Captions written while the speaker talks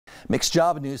Mixed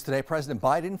job news today. President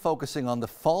Biden focusing on the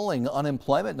falling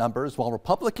unemployment numbers while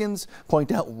Republicans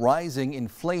point out rising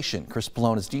inflation. Chris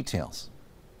Pollona's details.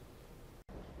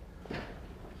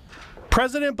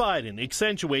 President Biden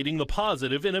accentuating the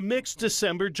positive in a mixed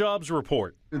December jobs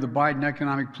report. The Biden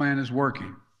economic plan is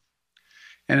working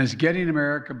and is getting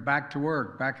America back to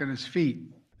work, back on its feet.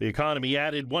 The economy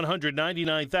added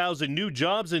 199,000 new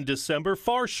jobs in December,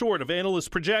 far short of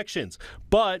analyst projections.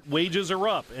 But wages are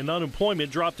up and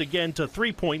unemployment dropped again to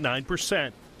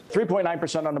 3.9%.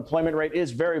 3.9% unemployment rate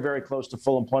is very, very close to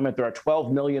full employment. There are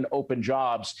 12 million open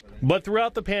jobs. But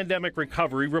throughout the pandemic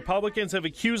recovery, Republicans have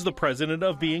accused the president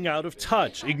of being out of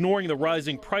touch, ignoring the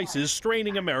rising prices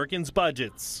straining Americans'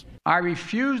 budgets. I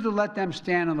refuse to let them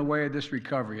stand in the way of this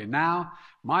recovery. And now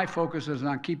my focus is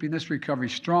on keeping this recovery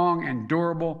strong and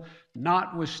durable,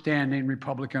 notwithstanding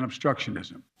Republican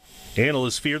obstructionism.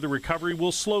 Analysts fear the recovery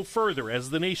will slow further as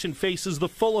the nation faces the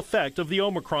full effect of the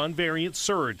Omicron variant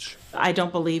surge. I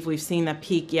don't believe we've seen the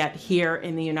peak yet here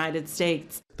in the United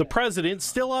States. The president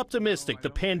still optimistic the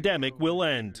pandemic will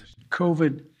end.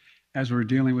 COVID, as we're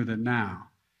dealing with it now,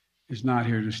 is not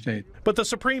here to stay. But the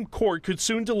Supreme Court could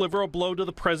soon deliver a blow to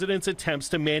the president's attempts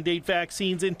to mandate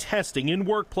vaccines and testing in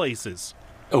workplaces.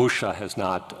 OSHA has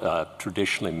not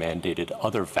traditionally mandated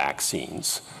other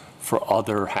vaccines for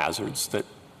other hazards that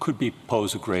could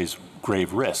pose a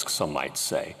grave risk, some might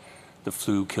say. The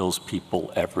flu kills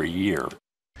people every year.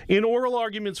 In oral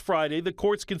arguments Friday, the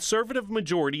court's conservative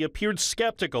majority appeared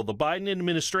skeptical the Biden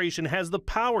administration has the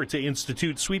power to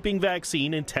institute sweeping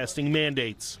vaccine and testing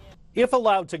mandates. If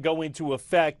allowed to go into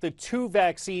effect, the 2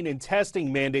 vaccine and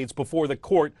testing mandates before the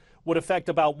court would affect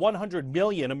about 100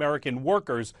 million American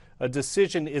workers. A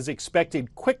decision is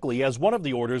expected quickly as one of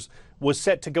the orders was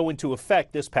set to go into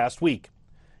effect this past week.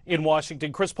 In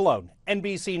Washington, Chris Pollone,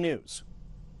 NBC News.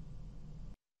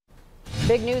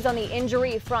 Big news on the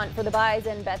injury front for the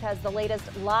Bison. Beth has the latest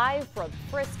live from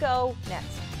Frisco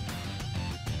next.